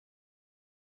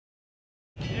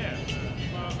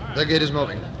The gate is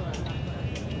moving.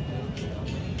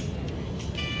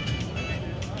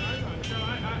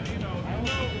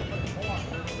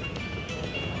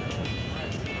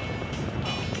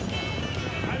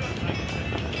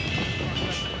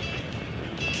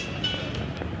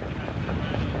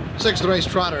 Sixth race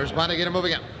trotters, about to get a move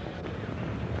again.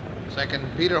 Second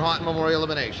Peter Haughton Memorial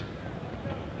Elimination.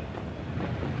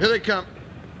 Here they come.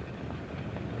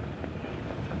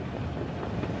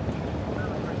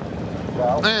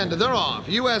 And they're off.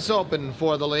 U.S. Open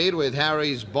for the lead with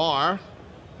Harry's Bar.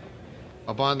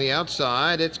 Up on the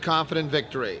outside, it's Confident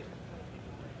Victory.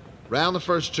 Round the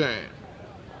first turn.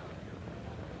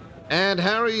 And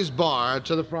Harry's Bar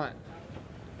to the front.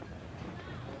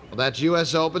 Well, that's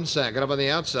U.S. Open second. Up on the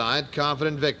outside,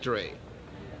 Confident Victory.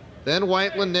 Then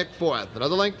Whiteland Nick fourth.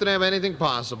 Another length to have anything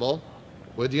possible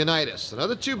with Unitas.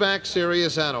 Another two back,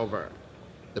 Sirius Hanover.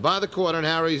 They're by the quarter, and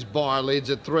Harry's Bar leads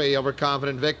at 3 over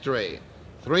Confident Victory.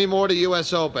 3 more to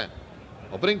U.S. Open.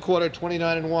 Opening quarter,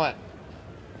 29-1.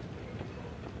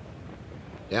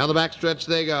 Down the back stretch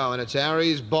they go, and it's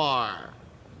Harry's Bar.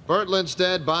 Berndt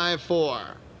Lindstedt by 4.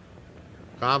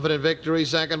 Confident Victory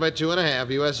second by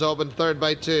 2.5. U.S. Open third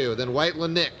by 2. Then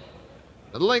Whiteland Nick.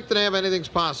 Another length and a half, anything's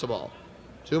possible.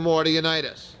 2 more to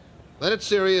Unitas. Then it's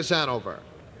Sirius Hanover.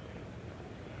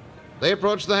 They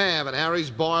approach the half, and Harry's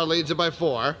Bar leads it by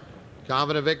 4.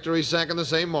 Confident Victory second, the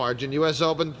same margin. U.S.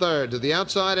 Open third. To the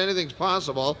outside, anything's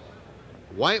possible.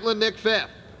 Whiteland Nick fifth.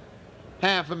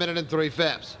 Half a minute and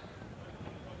 3/5.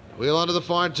 Wheel onto the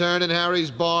far turn, and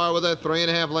Harry's Bar with a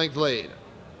 3.5 length lead.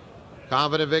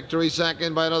 Confident Victory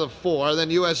second by another 4. Then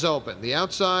U.S. Open. The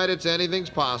outside, it's anything's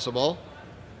possible.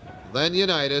 Then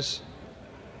Unitas.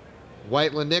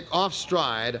 Whiteland Nick off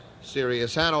stride.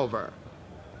 Sirius Hanover.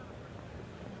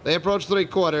 They approach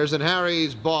 3/4, and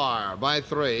Harry's Bar by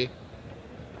 3.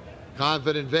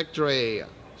 Confident Victory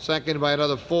second by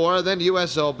another 4. Then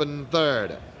U.S. Open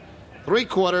third.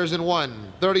 3/4 and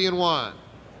 1. 30-1.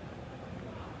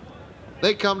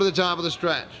 They come to the top of the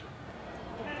stretch.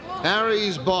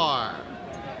 Harry's Bar.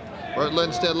 Berndt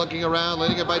Lindstedt looking around,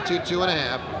 leading it by 2,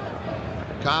 2.5.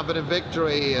 Confident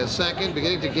Victory is second,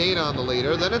 beginning to gain on the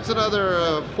leader. Then it's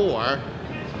another 4.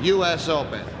 U.S.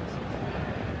 Open.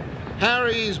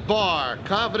 Harry's Bar.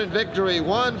 Confident Victory,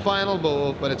 one final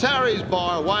move, but it's Harry's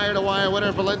Bar, wire-to-wire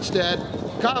winner for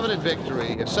Lindstedt. Confident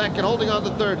Victory is second, holding on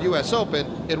the third U.S. Open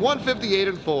in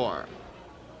 158-4.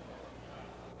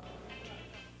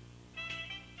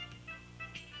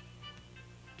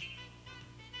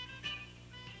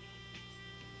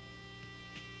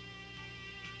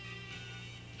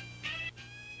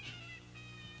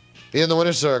 In the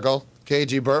winner's circle,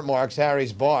 K.G. Berndt marks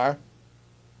Harry's Bar.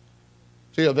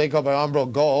 Trio Bako by Umbro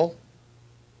Goal.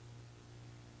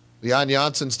 The Jan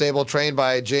Janssen stable trained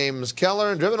by James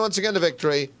Keller and driven once again to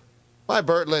victory by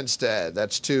Berndt Lindstedt.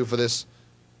 That's 2 for this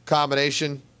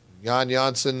combination. Jan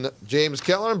Janssen, James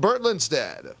Keller, and Berndt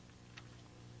Lindstedt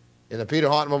in the Peter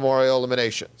Haughton Memorial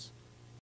Eliminations.